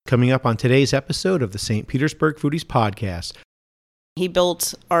coming up on today's episode of the St. Petersburg Foodies Podcast. He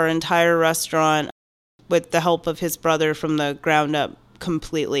built our entire restaurant with the help of his brother from the ground up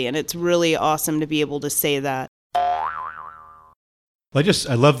completely, and it's really awesome to be able to say that.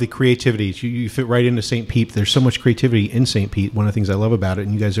 I love the creativity. You fit right into St. Pete. There's so much creativity in St. Pete. One of the things I love about it,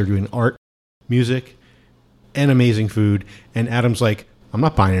 and you guys are doing art, music, and amazing food. And Adam's like, I'm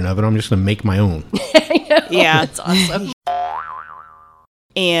not buying an oven. I'm just going to make my own. Yeah. That's awesome.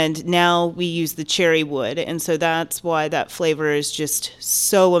 And now we use the cherry wood, and so that's why that flavor is just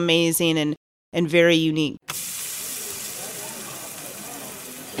so amazing and very unique.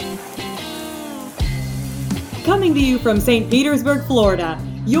 Coming to you from St. Petersburg, Florida,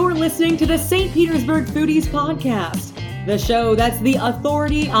 you're listening to the St. Petersburg Foodies Podcast, the show that's the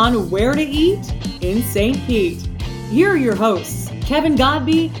authority on where to eat in St. Pete. Here are your hosts, Kevin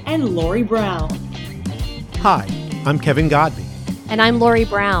Godby and Lori Brown. Hi, I'm Kevin Godby. And I'm Lori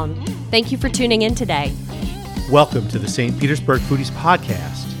Brown. Thank you for tuning in today. Welcome to the St. Petersburg Foodies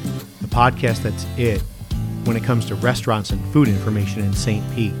Podcast, the podcast that's it when it comes to restaurants and food information in St.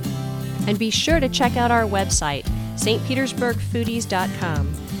 Pete. And be sure to check out our website,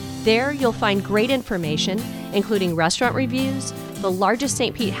 stpetersburgfoodies.com. There you'll find great information, including restaurant reviews, the largest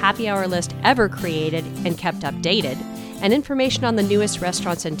St. Pete happy hour list ever created and kept updated, and information on the newest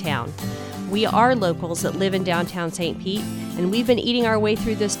restaurants in town. We are locals that live in downtown St. Pete, and we've been eating our way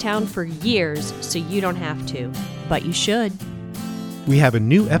through this town for years, so you don't have to. But you should. We have a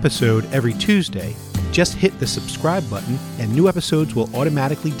new episode every Tuesday. Just hit the subscribe button and new episodes will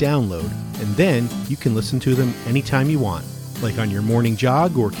automatically download, and then you can listen to them anytime you want, like on your morning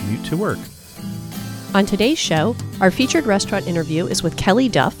jog or commute to work. On today's show, our featured restaurant interview is with Kelly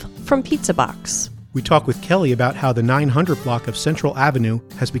Duff from Pizza Box. We talk with Kelly about how the 900 block of Central Avenue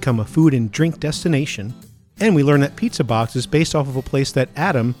has become a food and drink destination, and we learn that Pizza Box is based off of a place that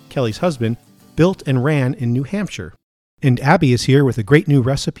Adam, Kelly's husband, built and ran in New Hampshire. And Abby is here with a great new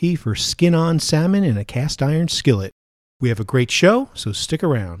recipe for skin-on salmon in a cast iron skillet. We have a great show, so stick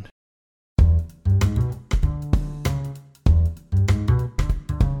around.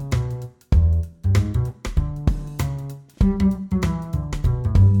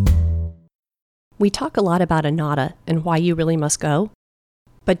 We talk a lot about Anata and why you really must go.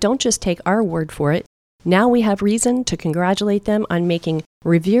 But don't just take our word for it. Now we have reason to congratulate them on making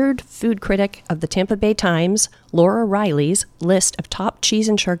revered food critic of the Tampa Bay Times, Laura Riley's list of top cheese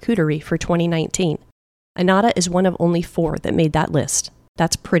and charcuterie for 2019. Anata is one of only 4 that made that list.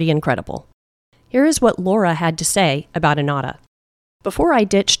 That's pretty incredible. Here is what Laura had to say about Anata. Before I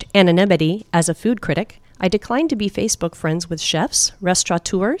ditched anonymity as a food critic, I declined to be Facebook friends with chefs,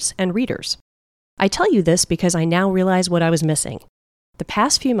 restaurateurs, and readers. I tell you this because I now realize what I was missing. The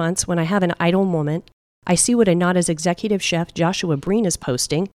past few months, when I have an idle moment, I see what Anata's executive chef Joshua Breen is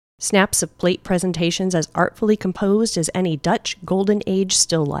posting, snaps of plate presentations as artfully composed as any Dutch Golden Age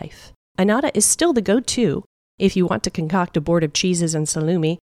still life. Anata is still the go-to if you want to concoct a board of cheeses and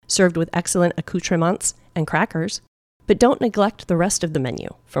salumi, served with excellent accoutrements and crackers. But don't neglect the rest of the menu,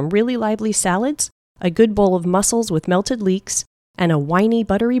 from really lively salads, a good bowl of mussels with melted leeks, and a winey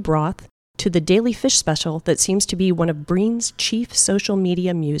buttery broth, to the daily fish special that seems to be one of Breen's chief social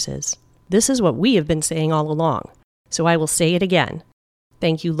media muses. This is what we have been saying all along, so I will say it again.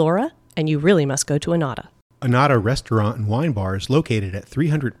 Thank you, Laura, and you really must go to Anata. Anata Restaurant and Wine Bar is located at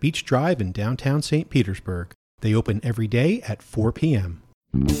 300 Beach Drive in downtown St. Petersburg. They open every day at 4 p.m.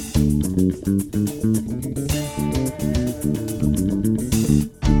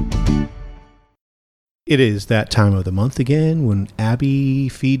 It is that time of the month again when Abby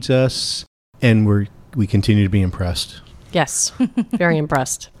feeds us, and we continue to be impressed. Yes, very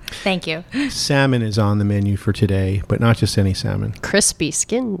impressed. Thank you. Salmon is on the menu for today, but not just any salmon. Crispy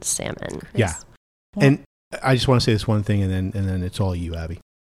skinned salmon. Yeah. And I just want to say this one thing, and then it's all you, Abby,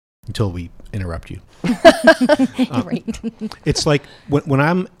 until we interrupt you. Right. It's like when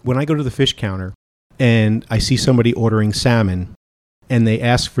I go to the fish counter and I see somebody ordering salmon and they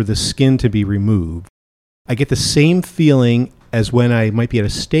ask for the skin to be removed, I get the same feeling as when I might be at a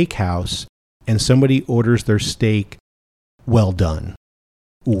steakhouse and somebody orders their steak well done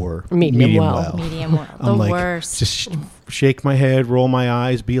or medium well. Medium well. I'm The like, worst. Just shake my head, roll my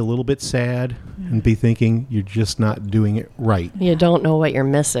eyes, be a little bit sad, and be thinking you're just not doing it right. You don't know what you're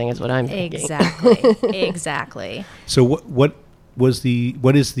missing is what I'm thinking. Exactly. So what is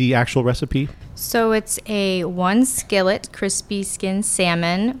the actual recipe? So it's a 1 skillet crispy skin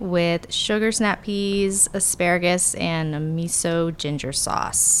salmon with sugar snap peas, asparagus, and a miso ginger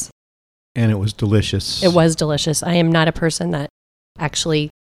sauce. And it was delicious. It was delicious. I am not a person that actually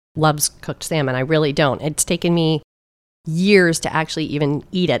loves cooked salmon. I really don't. It's taken me years to actually even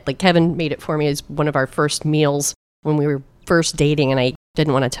eat it. Like Kevin made it for me as one of our first meals when we were first dating, and I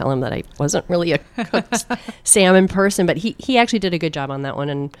didn't want to tell him that I wasn't really a cooked salmon person, but he actually did a good job on that one,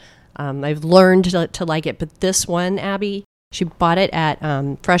 and I've learned to like it. But this one, Abby, she bought it at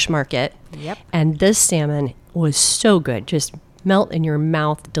Fresh Market. Yep. And this salmon was so good. Just melt in your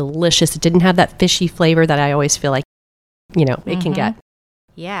mouth, delicious. It didn't have that fishy flavor that I always feel like, it can get.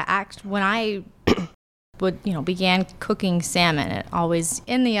 Yeah, when I began cooking salmon, it always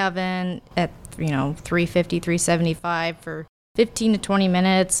in the oven at 350, 375 for 15 to 20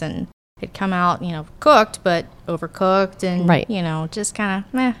 minutes, and it'd come out, cooked, but overcooked, and, right. Just kind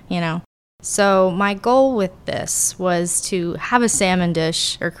of meh. So my goal with this was to have a salmon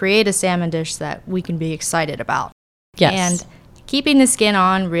dish or create a salmon dish that we can be excited about. Yes. And keeping the skin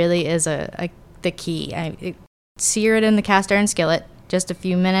on really is the key. Sear it in the cast iron skillet just a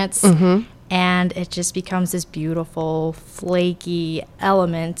few minutes, and it just becomes this beautiful, flaky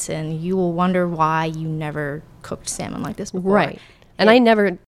element, and you will wonder why you never cooked salmon like this before. Right.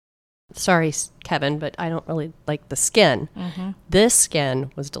 And sorry, Kevin, but I don't really like the skin. This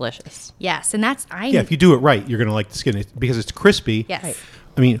skin was delicious. Yes, and if you do it right, you're going to like the skin because it's crispy. Yes. Right.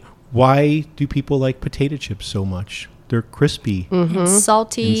 I mean, why do people like potato chips so much? They're crispy. It's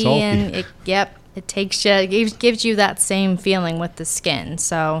salty, and it takes you, it gives you that same feeling with the skin.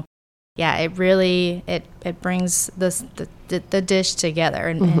 So, yeah, it really it brings the dish together,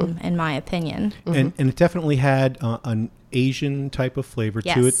 in my opinion. And it definitely had an Asian type of flavor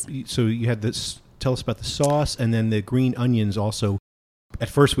to it. So you had this. Tell us about the sauce, and then the green onions. Also, at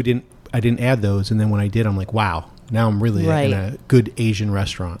first I didn't add those, and then when I did, I'm like, wow, now I'm really in a good Asian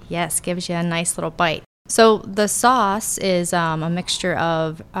restaurant. Yes, gives you a nice little bite. So the sauce is a mixture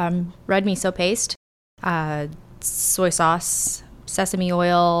of red miso paste, soy sauce, sesame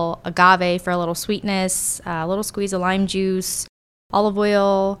oil, agave for a little sweetness, a little squeeze of lime juice, olive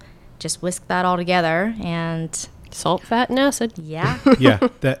oil. Just whisk that all together, and salt, fat, and acid. Yeah.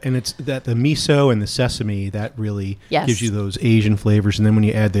 It's that the miso and the sesame that really gives you those Asian flavors, and then when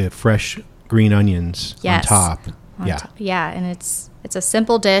you add the fresh green onions on top. And it's a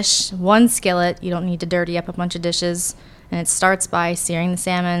simple dish, one skillet. You don't need to dirty up a bunch of dishes. And it starts by searing the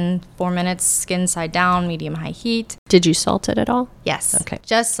salmon 4 minutes, skin side down, medium-high heat. Did you salt it at all? Yes. Okay.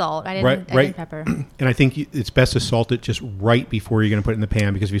 Just salt. I didn't pepper. And I think it's best to salt it just right before you're going to put it in the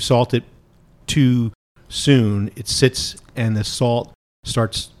pan, because if you salt it too soon, it sits and the salt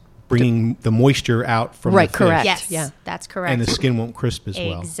starts bringing the moisture out from the fish. Correct. Yes, that's correct. And the skin won't crisp as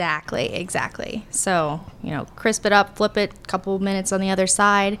well. Exactly. So, crisp it up, flip it, a couple minutes on the other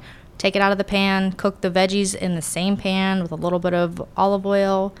side, take it out of the pan, cook the veggies in the same pan with a little bit of olive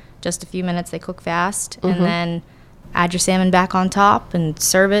oil, just a few minutes, they cook fast, and then add your salmon back on top and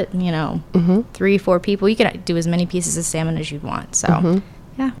serve it, 3-4 people. You can do as many pieces of salmon as you want. So,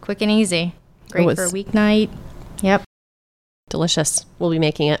 quick and easy. Great for a weeknight. Yep. Delicious. We'll be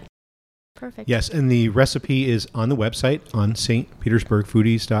making it. Perfect. Yes, and the recipe is on the website on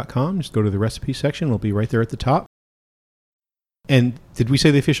stpetersburgfoodies.com. Just go to the recipe section. It'll be right there at the top. And did we say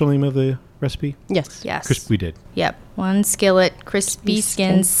the official name of the recipe? Yes. We did. Yep. 1 skillet crispy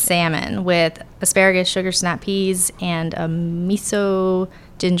skin salmon with asparagus, sugar snap peas, and a miso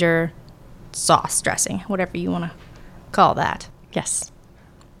ginger sauce dressing, whatever you want to call that. Yes.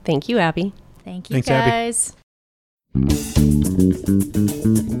 Thank you, Abby. Thank you, Thanks, guys.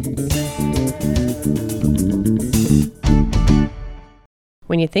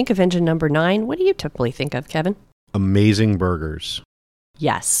 When you think of engine number 9, what do you typically think of, Kevin? Amazing burgers.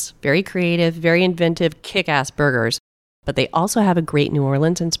 Yes, very creative, very inventive, kick-ass burgers. But they also have a great New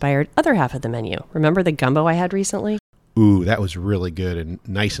Orleans-inspired other half of the menu. Remember the gumbo I had recently? Ooh, that was really good and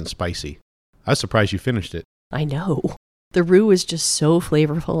nice and spicy. I was surprised you finished it. I know. The roux was just so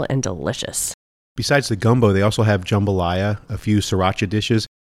flavorful and delicious. Besides the gumbo, they also have jambalaya, a few sriracha dishes,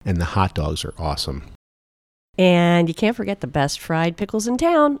 and the hot dogs are awesome. And you can't forget the best fried pickles in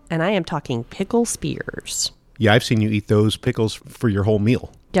town, and I am talking pickle spears. Yeah, I've seen you eat those pickles for your whole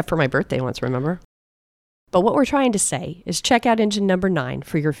meal. Yeah, for my birthday once, remember? But what we're trying to say is check out engine number 9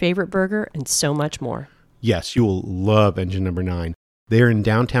 for your favorite burger and so much more. Yes, you will love engine number 9. They're in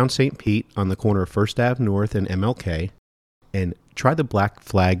downtown St. Pete on the corner of First Ave North and MLK. And try the Black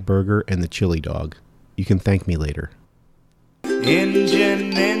Flag burger and the chili dog. You can thank me later.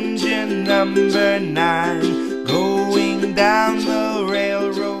 Engine number 9, going down the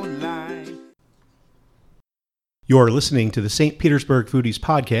railroad line. You're listening to the St. Petersburg Foodies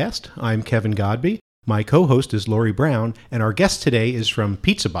podcast. I'm Kevin Godby. My co-host is Lori Brown, and our guest today is from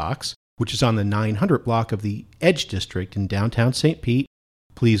Pizza Box, which is on the 900 block of the Edge District in downtown St. Pete.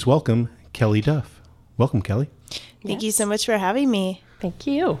 Please welcome Kelly Duff. Welcome, Kelly. Thank you Yes. so much for having me. Thank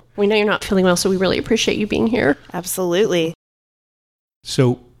you. We know you're not feeling well, so we really appreciate you being here. Absolutely.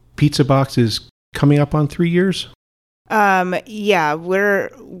 So Pizza Box is coming up on 3 years? Yeah,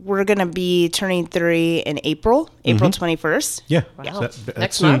 we're gonna be turning 3 in April 21st. Yeah. Wow. So that's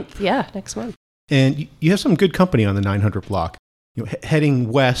Next soon. month. Yeah, next month. And you have some good company on the 900 block.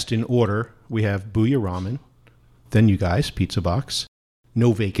 Heading west in order, we have Booyah Ramen, then you guys, Pizza Box,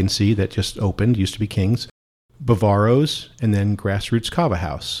 No Vacancy that just opened, used to be King's, Bavaro's, and then Grassroots Kava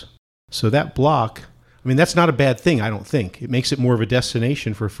House. So that block, I mean, that's not a bad thing, I don't think. It makes it more of a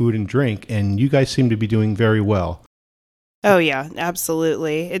destination for food and drink, and you guys seem to be doing very well. Oh yeah,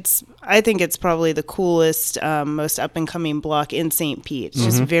 absolutely. I think it's probably the coolest, most up and coming block in St. Pete. It's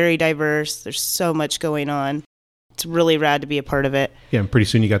just very diverse. There's so much going on. It's really rad to be a part of it. Yeah, and pretty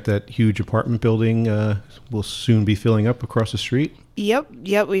soon you got that huge apartment building will soon be filling up across the street.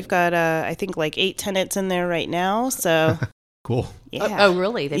 Yep. We've got I think like 8 tenants in there right now. So Cool. yeah. Oh,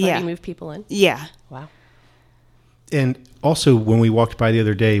 really? They've Yeah. already moved people in? Yeah. Wow. And also, when we walked by the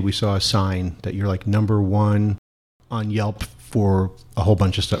other day, we saw a sign that you're like #1 on Yelp for a whole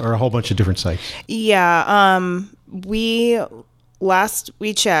bunch of stuff, or a whole bunch of different sites. Yeah. We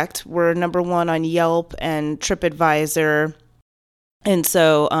checked, we're #1 on Yelp and TripAdvisor. And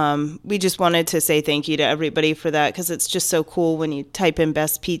so we just wanted to say thank you to everybody for that, because it's just so cool when you type in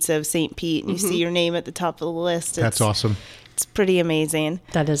best pizza of St. Pete and you see your name at the top of the list. That's awesome. It's pretty amazing.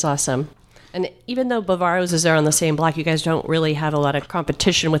 That is awesome. And even though Bavaro's is there on the same block, you guys don't really have a lot of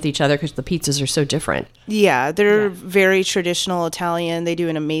competition with each other because the pizzas are so different. Yeah, they're very traditional Italian. They do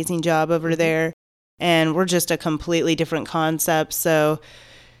an amazing job over there. And we're just a completely different concept. So,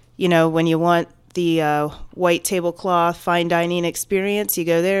 when you want the white tablecloth fine dining experience, you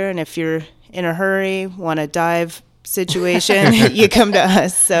go there. And if you're in a hurry, want a dive situation, you come to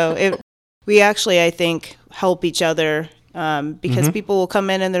us. So we actually, I think, help each other because people will come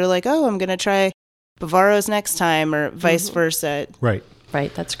in and they're like, oh, I'm going to try Bavaro's next time, or vice versa. Right.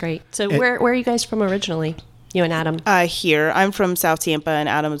 Right, that's great. So where are you guys from originally, you and Adam? Here. I'm from South Tampa, and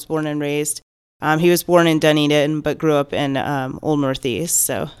Adam was born and raised. He was born in Dunedin, but grew up in Old Northeast.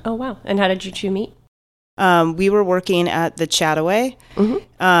 So. Oh, wow. And how did you two meet? We were working at the Chataway.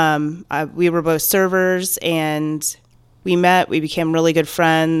 We were both servers, and we met. We became really good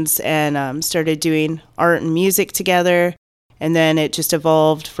friends and started doing art and music together. And then it just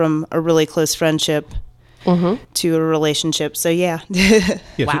evolved from a really close friendship to a relationship. So, yeah. Yeah,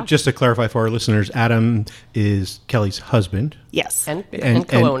 Wow. so just to clarify for our listeners, Adam is Kelly's husband. Yes. And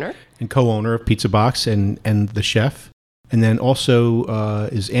co-owner. And co-owner of Pizza Box and the chef. And then also,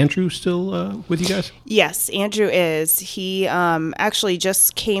 is Andrew still with you guys? Yes, Andrew is. He actually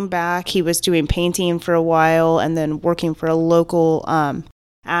just came back. He was doing painting for a while and then working for a local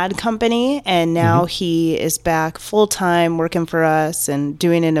ad company. And now he is back full-time working for us and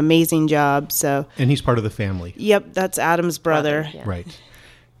doing an amazing job. So, And he's part of the family. yep, that's Adam's brother. Yeah. Right.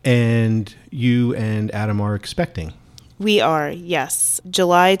 And you and Adam are expecting. We are, yes.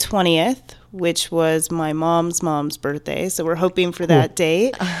 July 20th, which was my mom's birthday. So we're hoping for that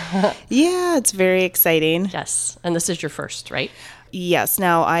date. Yeah, it's very exciting. Yes. And this is your first, right? Yes.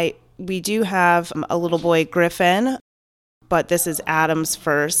 Now, we do have a little boy, Griffin, but this is Adam's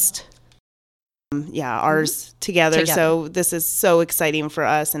first. Ours together. So this is so exciting for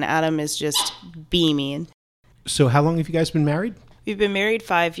us, and Adam is just beaming. So how long have you guys been married? We've been married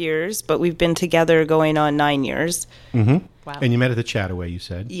 5 years, but we've been together going on 9 years. Mm-hmm. Wow. And you met at the Chataway, you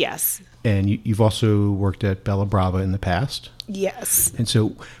said. Yes. And you've also worked at Bella Brava in the past. Yes. And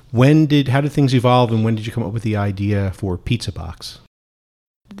so how did things evolve, and when did you come up with the idea for Pizza Box?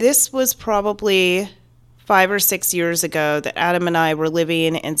 This was probably 5 or 6 years ago that Adam and I were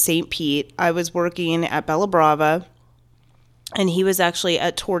living in St. Pete. I was working at Bella Brava, and he was actually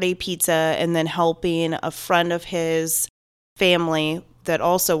at Torte Pizza and then helping a friend of his family that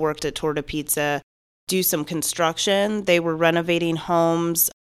also worked at Torte Pizza do some construction. They were renovating homes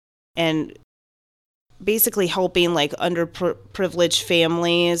and basically helping like underprivileged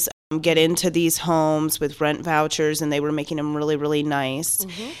families get into these homes with rent vouchers, and they were making them really, really nice.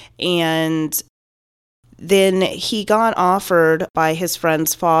 And then he got offered by his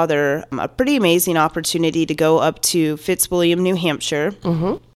friend's father a pretty amazing opportunity to go up to Fitzwilliam, New Hampshire,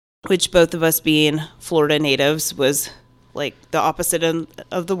 which both of us being Florida natives was like the opposite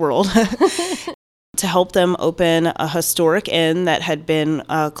of the world, to help them open a historic inn that had been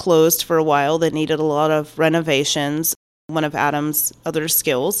closed for a while that needed a lot of renovations, one of Adam's other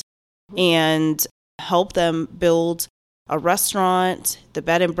skills, and help them build a restaurant, the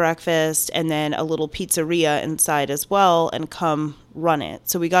bed and breakfast, and then a little pizzeria inside as well, and come run it.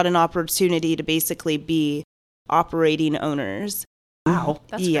 So we got an opportunity to basically be operating owners. Wow.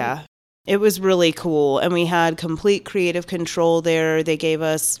 That's yeah. great. It was really cool. And we had complete creative control there. They gave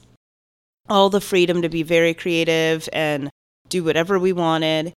us all the freedom to be very creative and do whatever we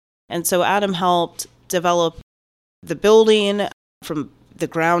wanted. And so Adam helped develop the building from the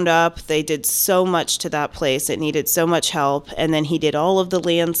ground up. They did so much to that place. It needed so much help. And then he did all of the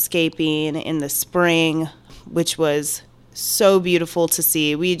landscaping in the spring, which was so beautiful to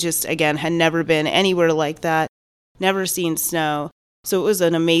see. We just, again, had never been anywhere like that, never seen snow. So it was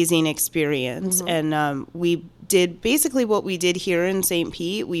an amazing experience. Mm-hmm. And we did basically what we did here in St.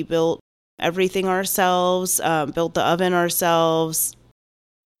 Pete. We built everything ourselves, built the oven ourselves,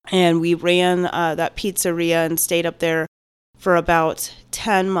 and we ran that pizzeria and stayed up there for about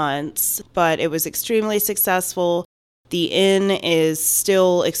 10 months. But it was extremely successful. The inn is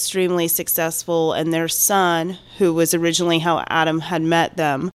still extremely successful, and their son, who was originally how Adam had met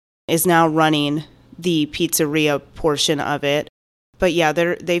them, is now running the pizzeria portion of it. But yeah,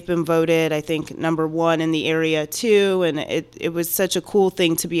 they've been voted, I think, number 1 in the area too, and it was such a cool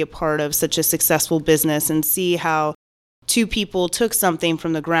thing to be a part of such a successful business and see how 2 people took something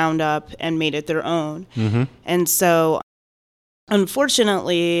from the ground up and made it their own. Mm-hmm. And so,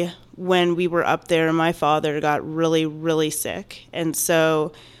 unfortunately, when we were up there, my father got really, really sick. And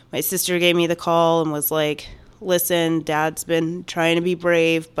so my sister gave me the call and was like, listen, Dad's been trying to be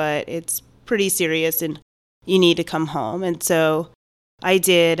brave, but it's pretty serious and you need to come home. And so I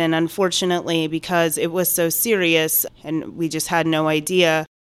did. And unfortunately, because it was so serious and we just had no idea,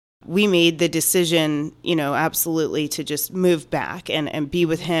 we made the decision, absolutely to just move back and be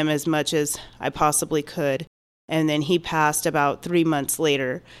with him as much as I possibly could. And then he passed about 3 months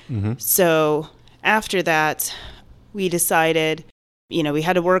later. Mm-hmm. So after that, we decided, we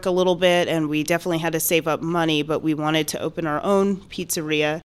had to work a little bit and we definitely had to save up money, but we wanted to open our own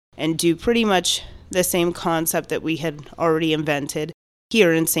pizzeria and do pretty much the same concept that we had already invented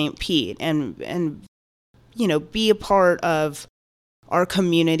here in St. Pete and be a part of our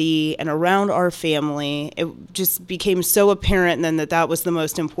community and around our family. It just became so apparent then that was the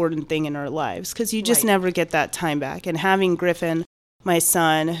most important thing in our lives, because you just never get that time back. And having Griffin, my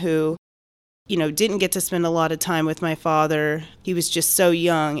son, who, didn't get to spend a lot of time with my father, he was just so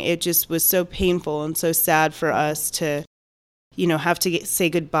young. It just was so painful and so sad for us to, have to say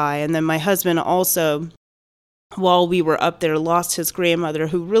goodbye. And then my husband also, while we were up there, lost his grandmother,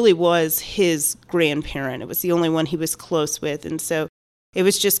 who really was his grandparent. It was the only one he was close with. And so it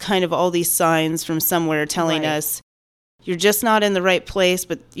was just kind of all these signs from somewhere telling us, you're just not in the right place,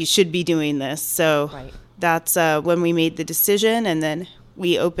 but you should be doing this. So that's when we made the decision. And then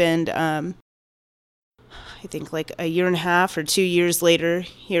we opened, I think like a year and a half or 2 years later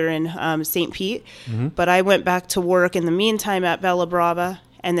here in St. Pete. Mm-hmm. But I went back to work in the meantime at Bella Brava.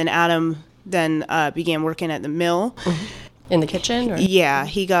 And then Adam began working at the mill. In the kitchen? Or? Yeah,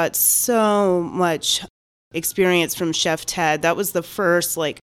 he got so much experience from Chef Ted. That was the first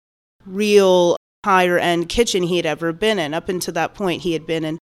real higher end kitchen he had ever been in. Up until that point, he had been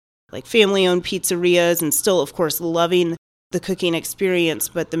in family owned pizzerias and still, of course, loving the cooking experience.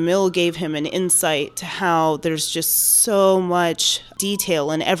 But the mill gave him an insight to how there's just so much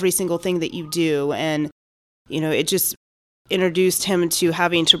detail in every single thing that you do. And, it just introduced him to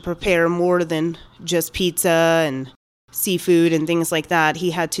having to prepare more than just pizza and seafood and things like that.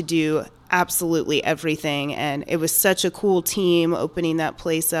 He had to do absolutely everything, and it was such a cool team opening that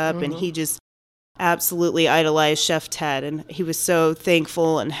place up. And he just absolutely idolized Chef Ted, and he was so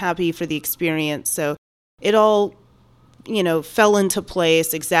thankful and happy for the experience. So it all fell into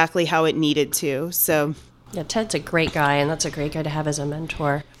place exactly how it needed to. So yeah, Ted's a great guy, and that's a great guy to have as a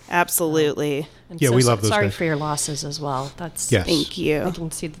mentor. Absolutely. And Yeah, so we love those sorry guys. for your losses as well. That's Yes. Thank you. I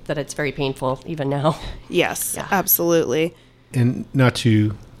can see that it's very painful even now. Yes, Yeah. absolutely. And not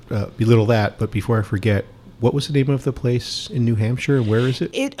to belittle that, but before I forget, what was the name of the place in New Hampshire? And where is it?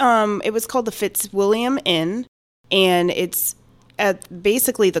 It was called the Fitzwilliam Inn, and it's at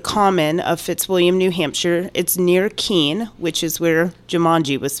basically the common of Fitzwilliam, New Hampshire. It's near Keene, which is where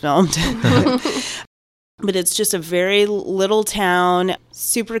Jumanji was filmed. But it's just a very little town,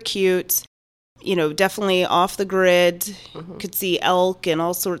 super cute, definitely off the grid. Could see elk and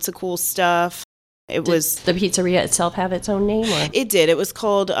all sorts of cool stuff. Did the pizzeria itself have its own name? Or? It did. It was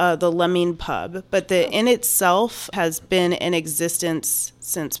called the Lemming Pub, but the inn itself has been in existence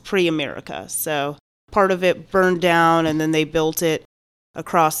since pre-America. So part of it burned down, and then they built it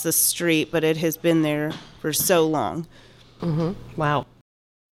across the street, but it has been there for so long. Wow.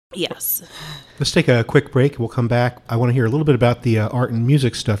 Yes. Let's take a quick break. We'll come back. I want to hear a little bit about the art and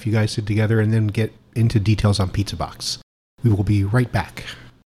music stuff you guys did together, and then get into details on Pizza Box. We will be right back.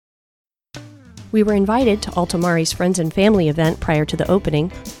 We were invited to Altamari's Friends and Family event prior to the opening.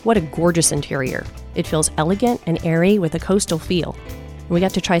 What a gorgeous interior. It feels elegant and airy with a coastal feel. And we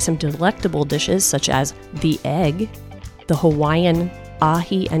got to try some delectable dishes such as the egg, the Hawaiian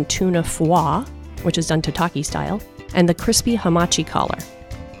ahi and tuna foie, which is done tataki style, and the crispy hamachi collar.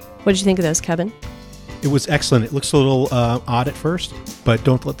 What did you think of those, Kevin? It was excellent. It looks a little odd at first, but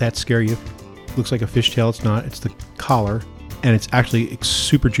don't let that scare you. It looks like a fishtail. It's not. It's the collar, and it's actually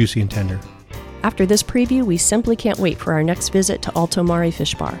super juicy and tender. After this preview, we simply can't wait for our next visit to Altomari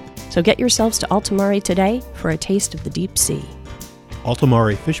Fish Bar. So get yourselves to Altomari today for a taste of the deep sea.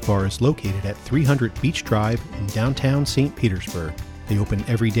 Altomari Fish Bar is located at 300 Beach Drive in downtown St. Petersburg. They open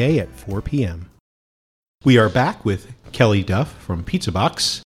every day at 4 p.m. We are back with Kelly Duff from Pizza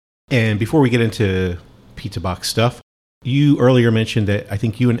Box. And before we get into Pizza Box stuff, you earlier mentioned that I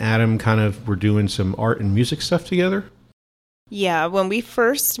think you and Adam kind of were doing some art and music stuff together. Yeah, when we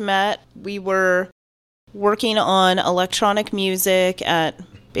first met, we were working on electronic music at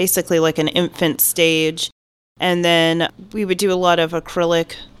basically like an infant stage. And then we would do a lot of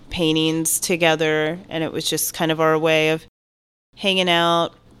acrylic paintings together, and it was just kind of our way of hanging out.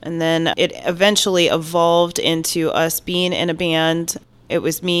 And then it eventually evolved into us being in a band. It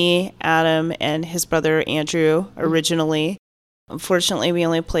was me, Adam, and his brother Andrew originally. Unfortunately, we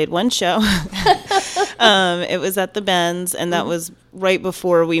only played one show. It was at the Benz, and that was right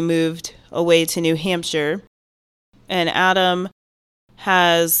before we moved away to New Hampshire. And Adam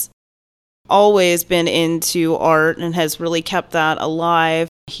has always been into art and has really kept that alive.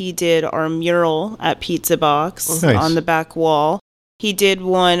 He did our mural at Pizza Box on the back wall. He did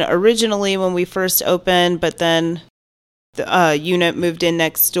one originally when we first opened, but then the unit moved in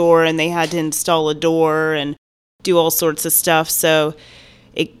next door and they had to install a door and do all sorts of stuff. So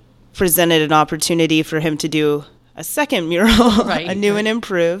it presented an opportunity for him to do a second mural, a new and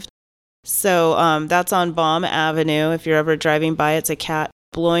improved. So that's on Baum Avenue. If you're ever driving by, it's a cat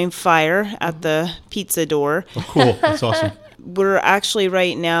blowing fire at the pizza door. Oh, cool. That's awesome. We're actually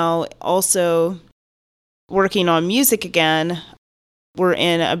right now also working on music again. We're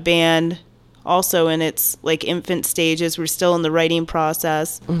in a band also in its like infant stages. We're still in the writing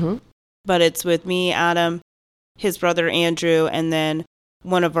process. But it's with me, Adam, his brother Andrew, and then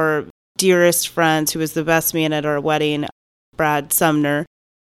one of our dearest friends who was the best man at our wedding, Brad Sumner.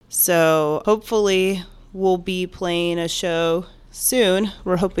 So hopefully we'll be playing a show soon.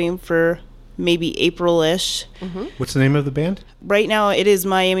 We're hoping for maybe April-ish. What's the name of the band? Right now it is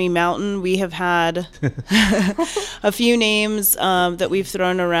Miami Mountain. We have had a few names that we've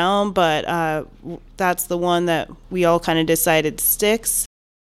thrown around, but that's the one that we all kind of decided sticks.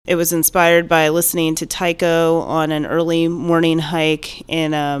 It was inspired by listening to Tycho on an early morning hike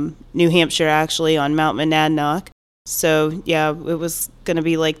in New Hampshire, actually, on Mount Monadnock. So, yeah, it was going to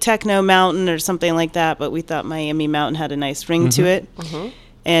be like Techno Mountain or something like that, but we thought Miami Mountain had a nice ring to it.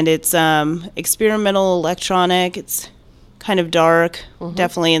 And it's experimental electronic. It's kind of dark,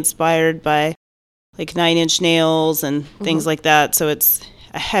 definitely inspired by like Nine Inch Nails and things like that. So it's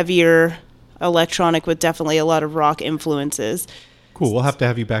a heavier electronic with definitely a lot of rock influences. Cool. We'll have to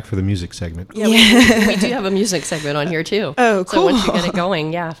have you back for the music segment. Yeah, we do have a music segment on here too. Oh, cool. So once you get it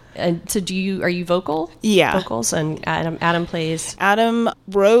going, yeah. And so are you vocal? Yeah. Vocals, and Adam plays. Adam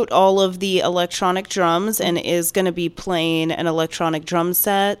wrote all of the electronic drums and is going to be playing an electronic drum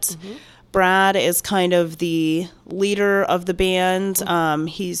set. Brad is kind of the leader of the band.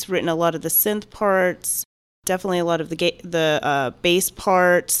 He's written a lot of the synth parts, definitely a lot of the bass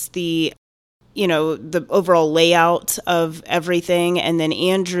parts, the overall layout of everything. And then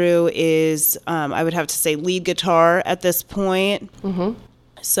Andrew is, I would have to say, lead guitar at this point.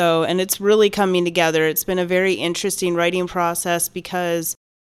 So, and it's really coming together. It's been a very interesting writing process because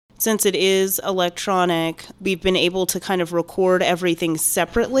since it is electronic, we've been able to kind of record everything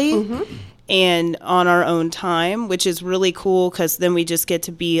separately and on our own time, which is really cool because then we just get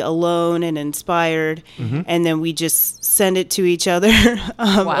to be alone and inspired, and then we just send it to each other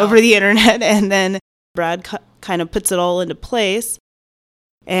over the internet, and then Brad kind of puts it all into place.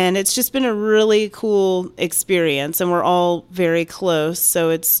 And it's just been a really cool experience, and we're all very close, so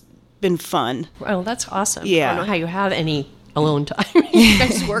it's been fun. Oh, that's awesome. Yeah. I don't know how you have any alone time. You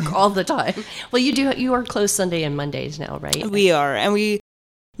guys work all the time. Well, you are closed Sunday and Mondays now, right? We are, and we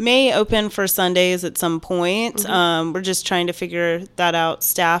may open for Sundays at some point. We're just trying to figure that out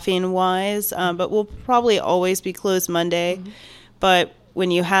staffing wise, but we'll probably always be closed Monday. But when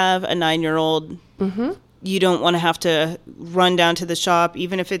you have a 9-year-old, you don't want to have to run down to the shop,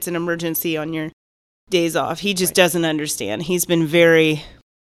 even if it's an emergency on your days off. He just doesn't understand. He's been very,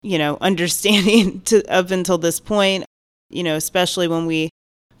 understanding up until this point, especially when we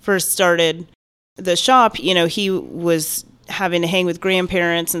first started the shop, he was having to hang with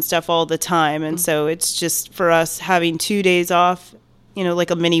grandparents and stuff all the time. And so it's just for us having 2 days off,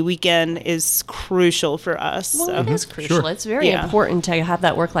 like a mini weekend is crucial for us. Well, so. it is crucial. Sure. It's very important to have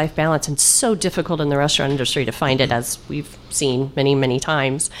that work-life balance, and so difficult in the restaurant industry to find it, as we've seen many, many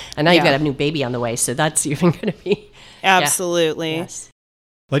times. And now you've got a new baby on the way, so that's even going to be... Absolutely. Yes.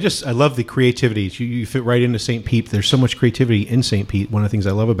 I love the creativity. You fit right into St. Pete. There's so much creativity in St. Pete. One of the things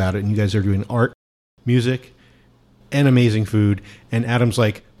I love about it, and you guys are doing art, music, and amazing food. And Adam's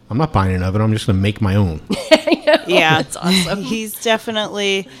like, I'm not buying an oven. I'm just going to make my own. Yeah. That's awesome. He's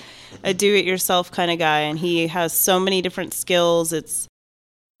definitely a do-it-yourself kind of guy, and he has so many different skills. It's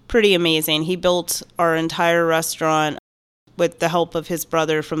pretty amazing. He built our entire restaurant with the help of his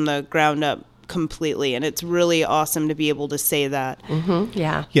brother from the ground up completely, and it's really awesome to be able to say that. Mm-hmm.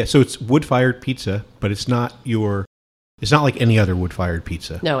 Yeah. Yeah, so it's wood-fired pizza, but it's not like any other wood-fired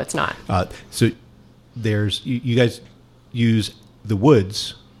pizza. No, it's not. So there's you guys use the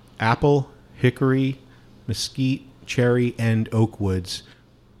woods, apple, hickory, mesquite, cherry, and oak woods.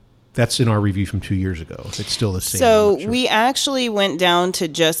 That's in our review from 2 years ago. It's still the same. So we actually went down to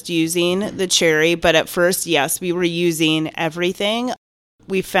just using the cherry, but at first, yes, we were using everything.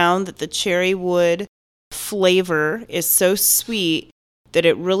 We found that the cherry wood flavor is so sweet that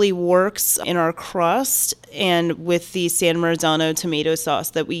it really works in our crust and with the San Marzano tomato sauce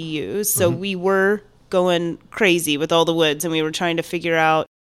that we use. So we were going crazy with all the woods, and we were trying to figure out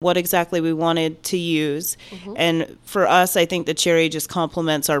what exactly we wanted to use. And for us, I think the cherry just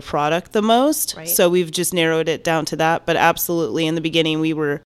complements our product the most. Right. So we've just narrowed it down to that. But absolutely, in the beginning, we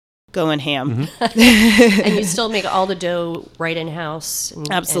were going ham. And you still make all the dough right in-house?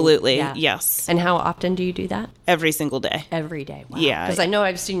 Absolutely, and, yes. And how often do you do that? Every single day. Every day. Wow. Yeah. Because I know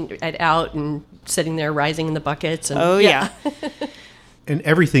I've seen it out and sitting there rising in the buckets. And, Oh, yeah. And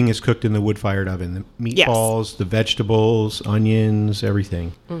everything is cooked in the wood-fired oven. The meatballs, the vegetables, onions,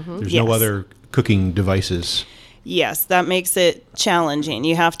 everything. There's no Yes. other cooking devices. Yes, that makes it challenging.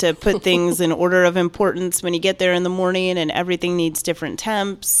 You have to put things in order of importance when you get there in the morning, and everything needs different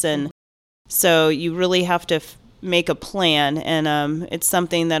temps. And so you really have to make a plan. And it's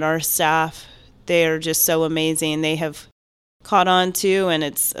something that our staff, they are just so amazing. They have caught on to, and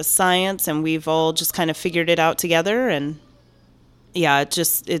it's a science, and we've all just kind of figured it out together. And yeah,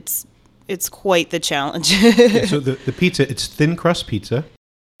 it's quite the challenge. Yeah, so the pizza, it's thin crust pizza.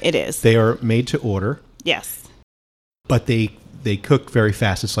 It is. They are made to order, Yes. but they cook very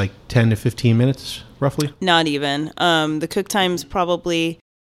fast. It's like 10 to 15 minutes, roughly. Not even. The cook time's probably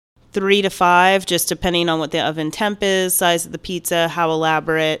 3 to 5, just depending on what the oven temp is, size of the pizza, how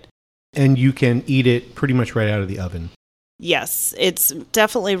elaborate. And you can eat it pretty much right out of the oven. Yes, it's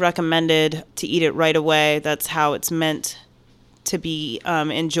definitely recommended to eat it right away. That's how it's meant to be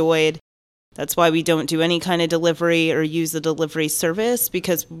enjoyed. That's why we don't do any kind of delivery or use the delivery service,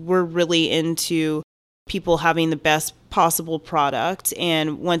 because we're really into people having the best possible product.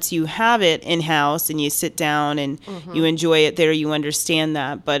 And once you have it in-house and you sit down and you enjoy it there, you understand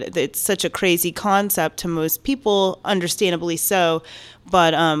that. But it's such a crazy concept to most people, understandably so.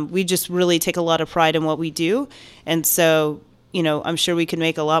 But we just really take a lot of pride in what we do. And so, I'm sure we could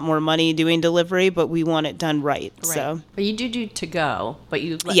make a lot more money doing delivery, but we want it done right. So, But you do to go, but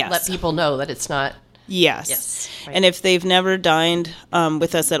you Yes. let people know that it's not... yes. Yes, right. And if they've never dined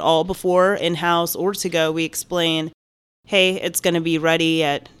with us at all before, in-house or to go, we explain, hey, it's going to be ready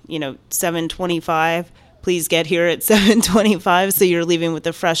at, 7:25. Please get here at 7:25 so you're leaving with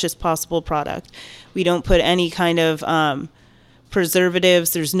the freshest possible product. We don't put any kind of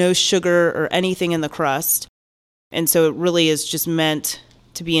preservatives. There's no sugar or anything in the crust. And so it really is just meant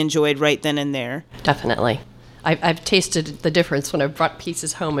to be enjoyed right then and there. Definitely. I've tasted the difference when I've brought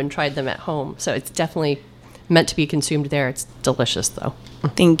pieces home and tried them at home. So it's definitely meant to be consumed there. It's delicious, though.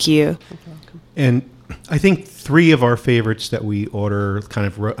 Thank you. And I think 3 of our favorites that we order kind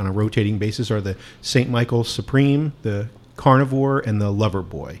of on a rotating basis are the St. Michael's Supreme, the Carnivore, and the Lover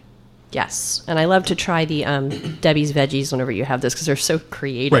Boy. Yes. And I love to try the Debbie's Veggies whenever you have this, because they're so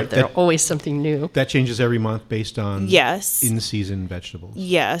creative. Right, They're that- always something new. That changes every month based on Yes. in-season vegetables.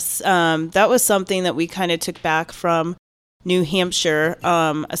 Yes, that was something that we kind of took back from New Hampshire,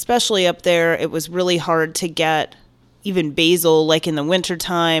 especially up there. It was really hard to get even basil, like in the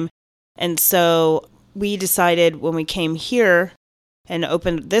wintertime. And so we decided when we came here and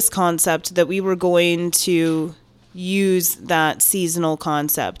opened this concept that we were going to use that seasonal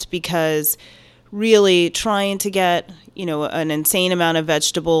concept, because really trying to get, an insane amount of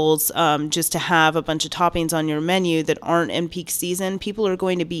vegetables just to have a bunch of toppings on your menu that aren't in peak season, people are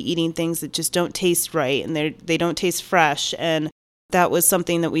going to be eating things that just don't taste right, and they don't taste fresh. And that was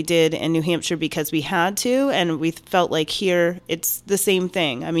something that we did in New Hampshire because we had to, and we felt like here it's the same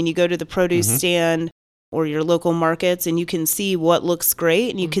thing. I mean, you go to the produce stand or your local markets and you can see what looks great,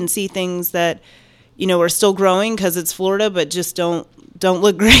 and you can see things that, you know, are still growing because it's Florida, but just don't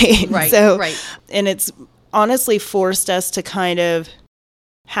look great. Right, So, right. And it's honestly forced us to kind of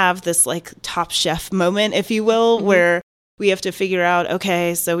have this like Top Chef moment, if you will, where we have to figure out,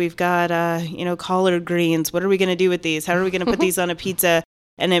 okay, so we've got, collard greens. What are we going to do with these? How are we going to put these on a pizza?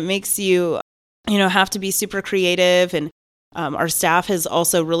 And it makes you, have to be super creative. And our staff has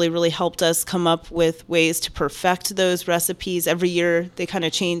also really, really helped us come up with ways to perfect those recipes. Every year they kind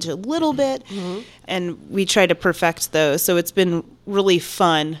of change a little bit, and we try to perfect those. So it's been really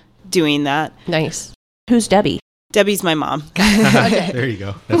fun doing that. Nice. Who's Debbie? Debbie's my mom. There you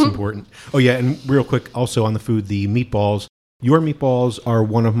go. That's important. Oh, yeah. And real quick, also on the food, the meatballs. Your meatballs are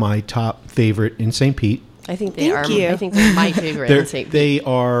one of my top favorite in St. Pete. I think they Thank are. you. I think they're my favorite. in St. Pete. They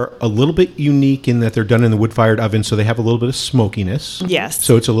are a little bit unique in that they're done in the wood-fired oven, so they have a little bit of smokiness. Yes.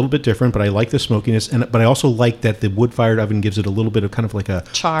 So it's a little bit different, but I like the smokiness. But I also like that the wood-fired oven gives it a little bit of kind of like a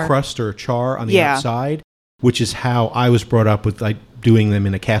Char. crust or a char on the outside, which is how I was brought up with like doing them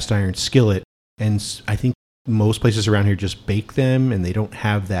in a cast iron skillet. And I think most places around here just bake them, and they don't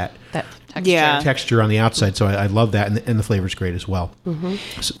have that texture. Yeah. texture on the outside. So I love that, and the flavor's great as well.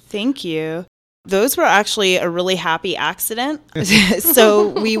 Thank you. Those were actually a really happy accident. So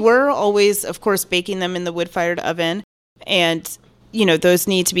we were always, of course, baking them in the wood-fired oven, and those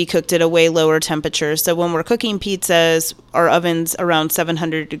need to be cooked at a way lower temperature. So when we're cooking pizzas, our oven's around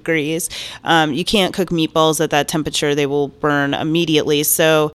 700 degrees. You can't cook meatballs at that temperature. They will burn immediately.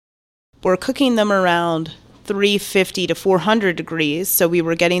 So we're cooking them around 350 to 400 degrees. So we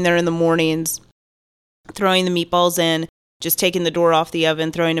were getting there in the mornings, throwing the meatballs in, just taking the door off the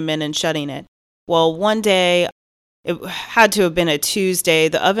oven, throwing them in and shutting it. Well, one day, it had to have been a Tuesday,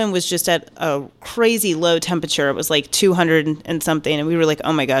 the oven was just at a crazy low temperature. It was like 200 and something. And we were like,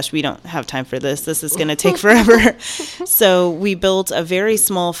 oh my gosh, we don't have time for this. This is going to take forever. So we built a very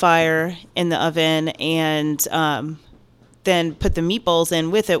small fire in the oven and then put the meatballs in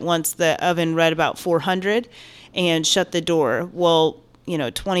with it once the oven read about 400 and shut the door. Well,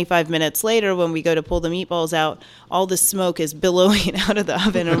 25 minutes later, when we go to pull the meatballs out, all the smoke is billowing out of the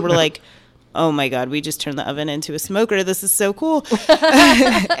oven. And we're like, oh my God, we just turned the oven into a smoker. This is so cool.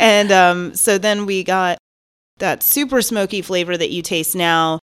 And so then we got that super smoky flavor that you taste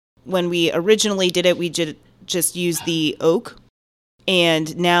now. When we originally did it, we just used the oak.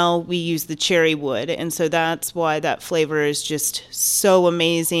 And now we use the cherry wood. And so that's why that flavor is just so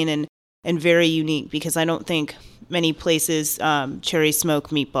amazing and very unique, because I don't think many places cherry smoke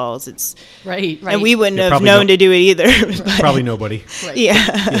meatballs. It's right. And we wouldn't have known to do it either. But, probably nobody. Right.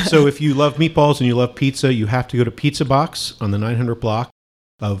 Yeah. So if you love meatballs and you love pizza, you have to go to Pizza Box on the 900 block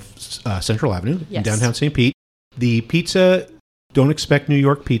of Central Avenue in downtown St. Pete. The pizza, don't expect New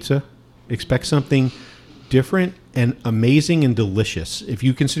York pizza. Expect something different and amazing and delicious. If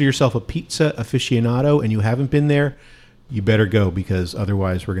you consider yourself a pizza aficionado and you haven't been there, you better go, because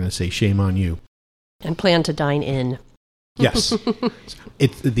otherwise we're going to say shame on you. And plan to dine in. Yes.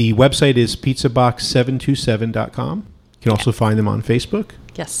 The website is pizzabox727.com. You can also find them on Facebook.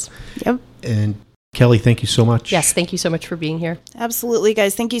 Yes. Yep. And Kelly, thank you so much. Yes, thank you so much for being here. Absolutely,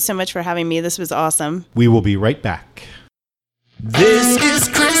 guys. Thank you so much for having me. This was awesome. We will be right back. This is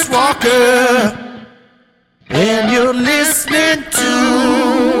Chris Walker, and you're listening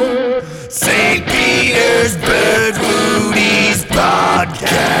to St. Petersburg Foodies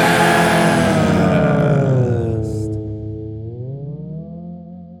Podcast.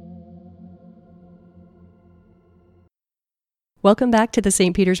 Welcome back to the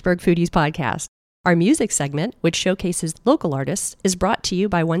St. Petersburg Foodies Podcast. Our music segment, which showcases local artists, is brought to you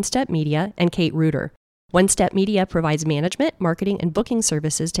by One Step Media and Kate Reuter. One Step Media provides management, marketing, and booking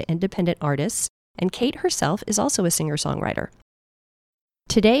services to independent artists, and Kate herself is also a singer-songwriter.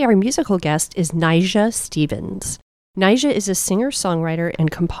 Today, our musical guest is Nyjah Stevens. Nyjah is a singer-songwriter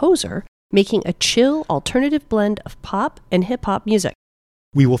and composer, making a chill, alternative blend of pop and hip-hop music.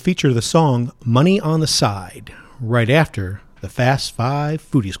 We will feature the song Money on the Side right after the Fast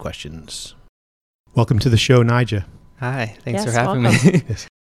 5 Foodies questions. Welcome to the show, Nyjah. Hi, thanks Yes, for having welcome. me.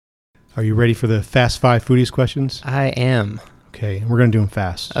 Are you ready for the Fast 5 Foodies questions? I am. Okay, and we're going to do them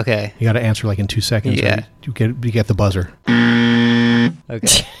fast. Okay. You got to answer like in 2 seconds. Yeah. You get the buzzer.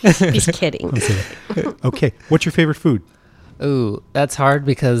 Okay. He's kidding. Okay, what's your favorite food? Ooh, that's hard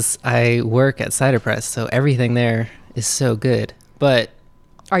because I work at Cider Press, so everything there is so good. But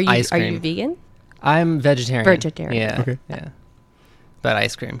Are you ice are you cream. vegan? I'm vegetarian. Vegetarian. Yeah. Okay. Yeah. But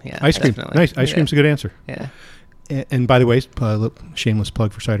ice cream, yeah. Ice cream. definitely. Nice. Ice cream's a good answer. Yeah. And by the way, shameless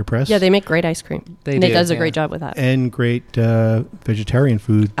plug for Cider Press. Yeah, they make great ice cream. They Nate do, does a yeah. great job with that. And great vegetarian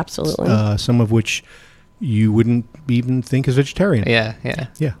food. Absolutely. Some of which you wouldn't even think is vegetarian. Yeah.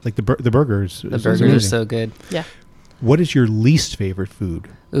 Yeah, like the burgers. The burgers are so good. Yeah. What is your least favorite food?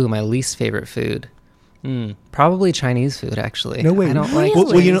 Ooh, my least favorite food. Probably Chinese food, actually. No way. I don't like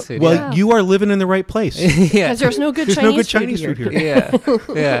Well, Chinese food. Yeah. you are living in the right place. yeah. Because there's no good There's Chinese no good Chinese food here. yeah.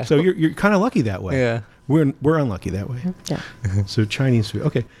 Yeah. So you're kind of lucky that way. Yeah. We're unlucky that way. Yeah. So Chinese food.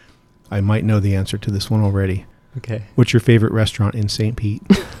 Okay. I might know the answer to this one already. Okay. What's your favorite restaurant in St. Pete?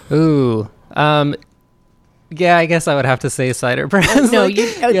 Ooh. Yeah, I guess I would have to say Cider Press. No, Like, you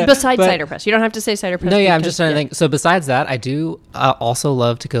yeah, besides but- Cider Press. You don't have to say Cider Press. No, yeah, I'm because- just trying to yeah. think. So besides that, I do also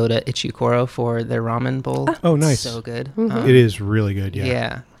love to go to Ichikoro for their ramen bowl. Oh, nice. So good. It is really good. Yeah.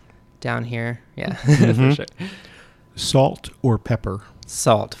 Yeah. Down here. Yeah. Mm-hmm. for sure. Salt or pepper?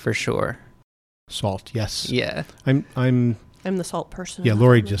 Salt for sure. Salt. Yes. Yeah. I'm. I'm the salt person. Yeah.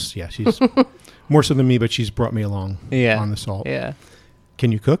 Lori just. Yeah. She's more so than me, but she's brought me along. Yeah. On the salt. Yeah.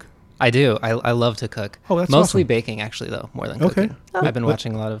 Can you cook? I do. I love to cook. Oh, that's mostly awesome. baking, actually, though, more than Okay. cooking. Oh. I've been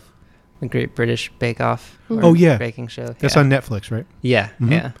watching a lot of the Great British Bake Off. Oh, yeah. Baking show. That's yeah. on Netflix, right? Yeah. Mhm.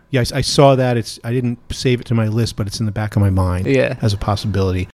 Yeah. Yeah. I saw that. I didn't save it to my list, but it's in the back of my mind. Yeah. As a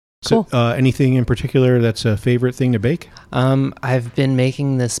possibility. So, Cool. anything in particular that's a favorite thing to bake? I've been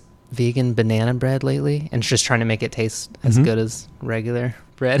making this vegan banana bread lately and just trying to make it taste as Mhm. good as regular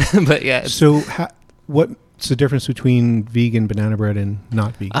bread. But yeah, So, what's the difference between vegan banana bread and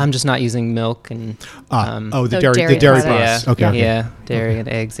not vegan? I'm just not using milk and the No, dairy dairy products. products. Okay. Okay. yeah, dairy and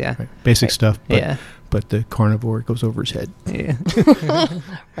eggs. Yeah, Right. Basic stuff. But, yeah, but the carnivore goes over his head. yeah.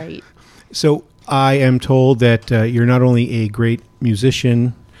 Right. So I am told that you're not only a great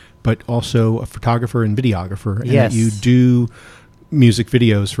musician, but also a photographer and videographer, and Yes. that you do music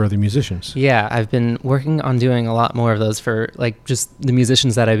videos for other musicians. Yeah, I've been working on doing a lot more of those for like just the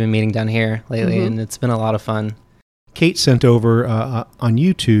musicians that I've been meeting down here lately, Mhm. and it's been a lot of fun. Kate sent over on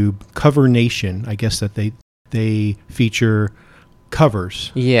YouTube Cover Nation. I guess that they feature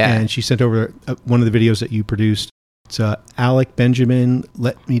covers. Yeah. And she sent over one of the videos that you produced. It's Alec Benjamin,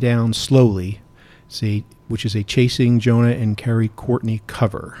 Let Me Down Slowly, which is a Chasing Jonah and Carrie Courtney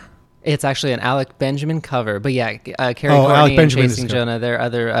cover. It's actually an Alec Benjamin cover, but yeah, Carrie Oh, Courtney Alec and Benjamin is Chasing the cover. Jonah, they're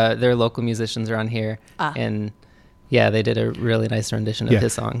other they're local musicians around here, and yeah, they did a really nice rendition of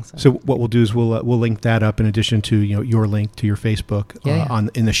his song. So what we'll do is we'll link that up in addition to your link to your Facebook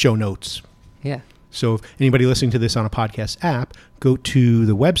in the show notes. Yeah. So if anybody listening to this on a podcast app, go to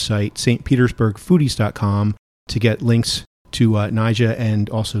the website stpetersburgfoodies.com to get links to Nija and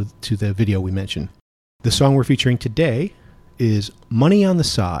also to the video we mentioned. The song we're featuring today is Money on the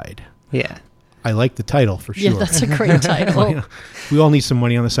Side. Yeah. I like the title for sure. Yeah, that's a great title. We all need some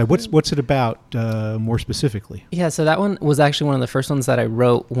money on the side. What's it about more specifically? Yeah, so that one was actually one of the first ones that I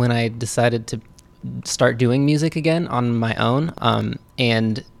wrote when I decided to start doing music again on my own.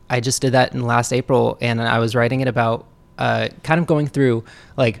 And I just did that in last April, and I was writing it about kind of going through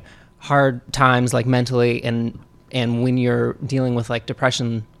like hard times, like mentally, and when you're dealing with like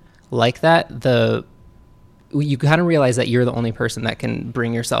depression like that, you kind of realize that you're the only person that can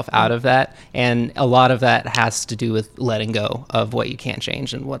bring yourself out of that. And a lot of that has to do with letting go of what you can't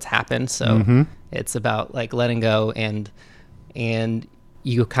change and what's happened. So it's about like letting go, and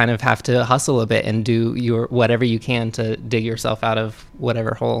you kind of have to hustle a bit and do your whatever you can to dig yourself out of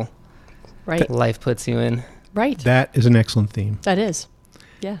whatever hole life puts you in. Right. That is an excellent theme. That is.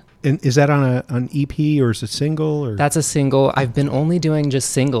 Yeah. And is that on an EP or is it single? Or That's a single. I've been only doing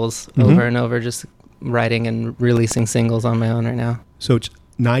just singles over and over, just writing and releasing singles on my own right now. So it's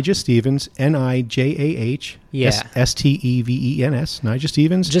Nija Stevens, Nijah Yeah. Stevens, Nija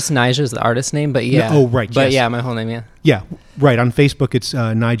Stevens. Just Nija is the artist name, but yeah. Oh, right, But yes. yeah, my whole name, yeah. Yeah, right. On Facebook, it's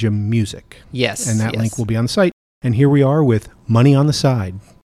Nija Music. Yes. And that yes. link will be on the site. And here we are with Money on the Side.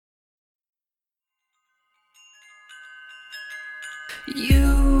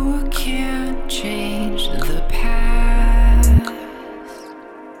 You can't change the past.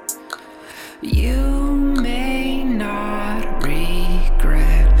 You may not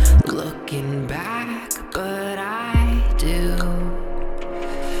regret looking back, but I do.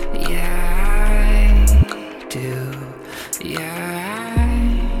 Yeah, I do. Yeah,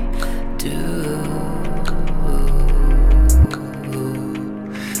 I do.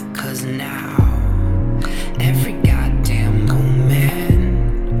 'Cause now every goddamn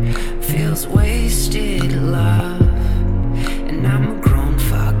moment feels wasted love. And I'm a grown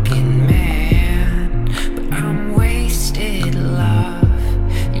fucking man, but I'm wasted love.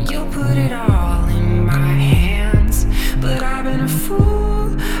 You put it all in my hands, but I've been a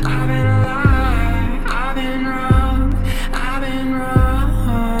fool, I've been a liar, I've been wrong.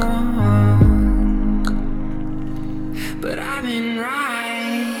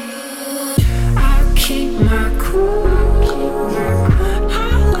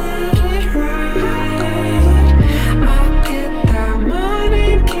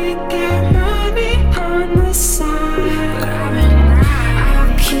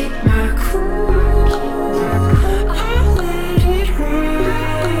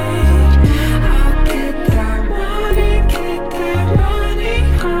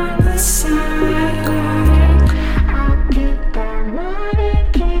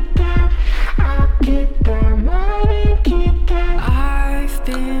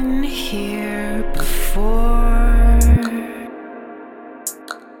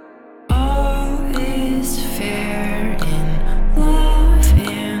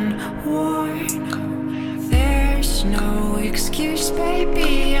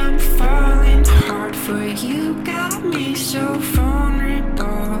 but you got me so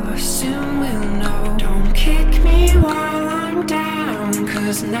vulnerable. Soon we'll know. Don't kick me while I'm down,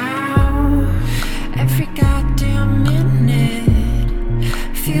 'cause now every goddamn minute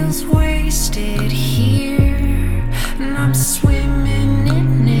feels wasted here, and I'm swimming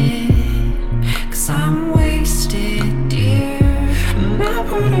in it, 'cause I'm wasted, dear. And I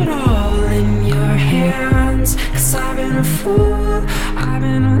put it all in your hands, 'cause I've been a fool, I've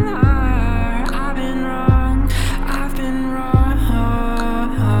been a liar, I've been wrong, I've been wrong.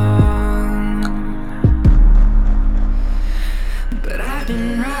 But I've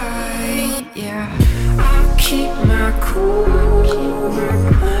been right, yeah. I'll keep my cool,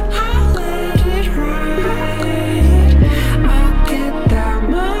 I'll let it ride. I'll get that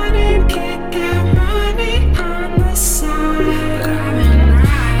money on the side. But I've been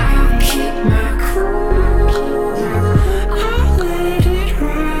right. I'll keep my cool, I'll let it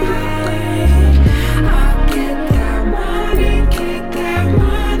ride. I'll get that money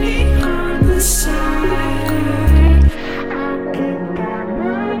on the side. I'll get that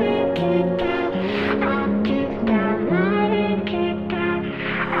money, I'll get that money, I'll get that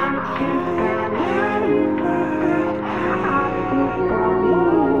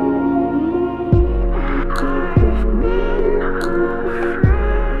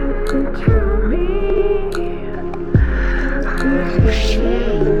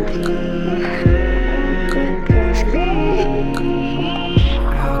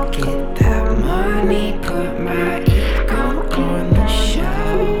I'll get that money, put my ego on the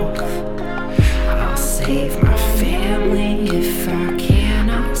shelf. I'll save my family if I can,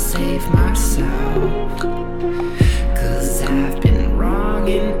 I'll save myself. 'Cause I've been wrong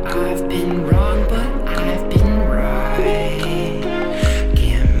and I've been wrong, but I've been right.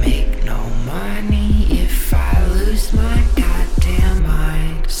 Can't make no money if I lose my goddamn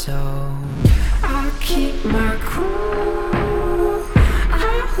mind. So I'll keep my cool,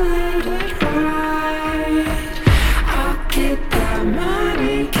 I'll let it ride. I'll get that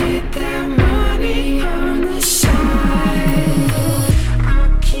money on the side.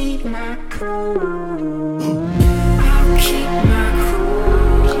 I'll keep my cool, I'll keep my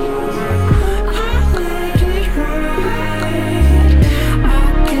cool, I'll let it ride.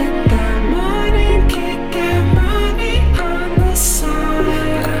 I'll get that money on the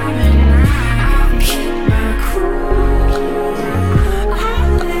side. I've been right. I'll keep my cool,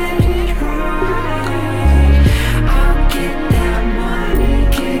 I'll let it ride. I'll get that money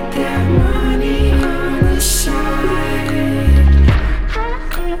on the side. I'll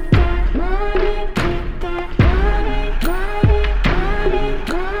get that money,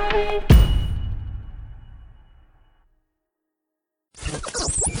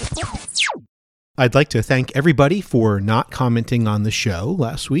 I'd like to thank everybody for not commenting on the show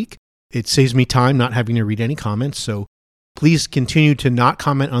last week. It saves me time not having to read any comments, so please continue to not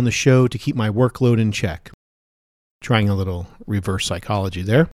comment on the show to keep my workload in check. Trying a little reverse psychology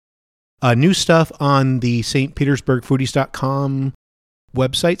there. New stuff on the stpetersburgfoodies.com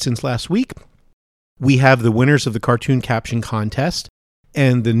website since last week. We have the winners of the cartoon caption contest,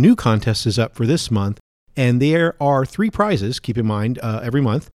 and the new contest is up for this month, and there are 3 prizes, keep in mind, every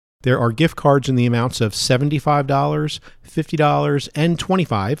month. There are gift cards in the amounts of $75, $50, and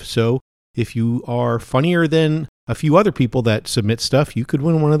 $25. So if you are funnier than a few other people that submit stuff, you could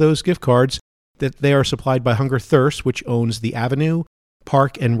win one of those gift cards. That they are supplied by Hunger Thirst, which owns the Avenue,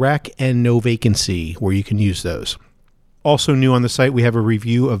 Park and Rec, and No Vacancy, where you can use those. Also new on the site, we have a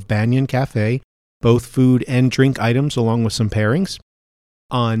review of Banyan Cafe, both food and drink items, along with some pairings.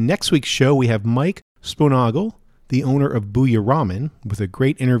 On next week's show, we have Mike Sponagle, the owner of Booyah Ramen, with a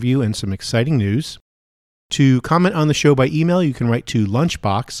great interview and some exciting news. To comment on the show by email, you can write to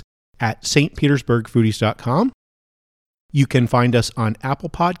lunchbox@stpetersburgfoodies.com. You can find us on Apple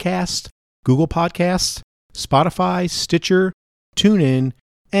Podcasts, Google Podcasts, Spotify, Stitcher, TuneIn,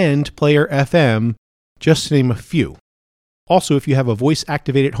 and Player FM, just to name a few. Also, if you have a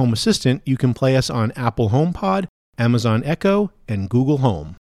voice-activated home assistant, you can play us on Apple HomePod, Amazon Echo, and Google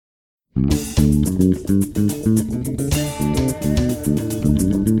Home.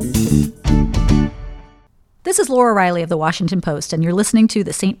 This is Laura Riley of the Washington Post, and you're listening to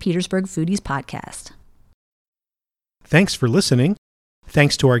the St. Petersburg Foodies Podcast. Thanks for listening.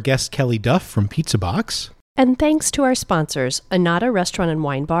 Thanks to our guest Kelly Duff from Pizza Box. And thanks to our sponsors, Anata Restaurant and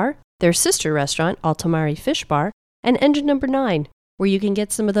Wine Bar, their sister restaurant, Altamari Fish Bar, and Engine Number 9, where you can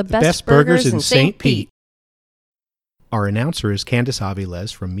get some of the best burgers in St. Pete. Our announcer is Candice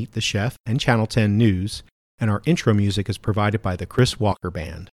Aviles from Meet the Chef and Channel 10 News, and our intro music is provided by the Chris Walker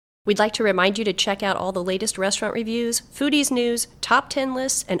Band. We'd like to remind you to check out all the latest restaurant reviews, foodies news, top 10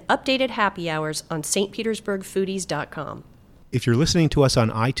 lists, and updated happy hours on stpetersburgfoodies.com. If you're listening to us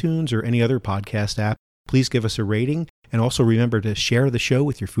on iTunes or any other podcast app, please give us a rating, and also remember to share the show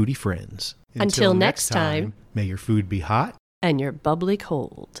with your foodie friends. Until next time, may your food be hot and your bubbly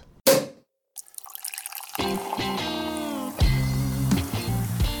cold.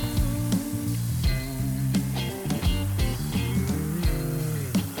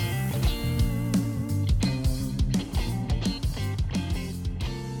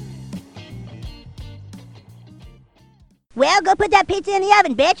 Well, go put that pizza in the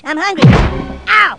oven, bitch. I'm hungry. Ow!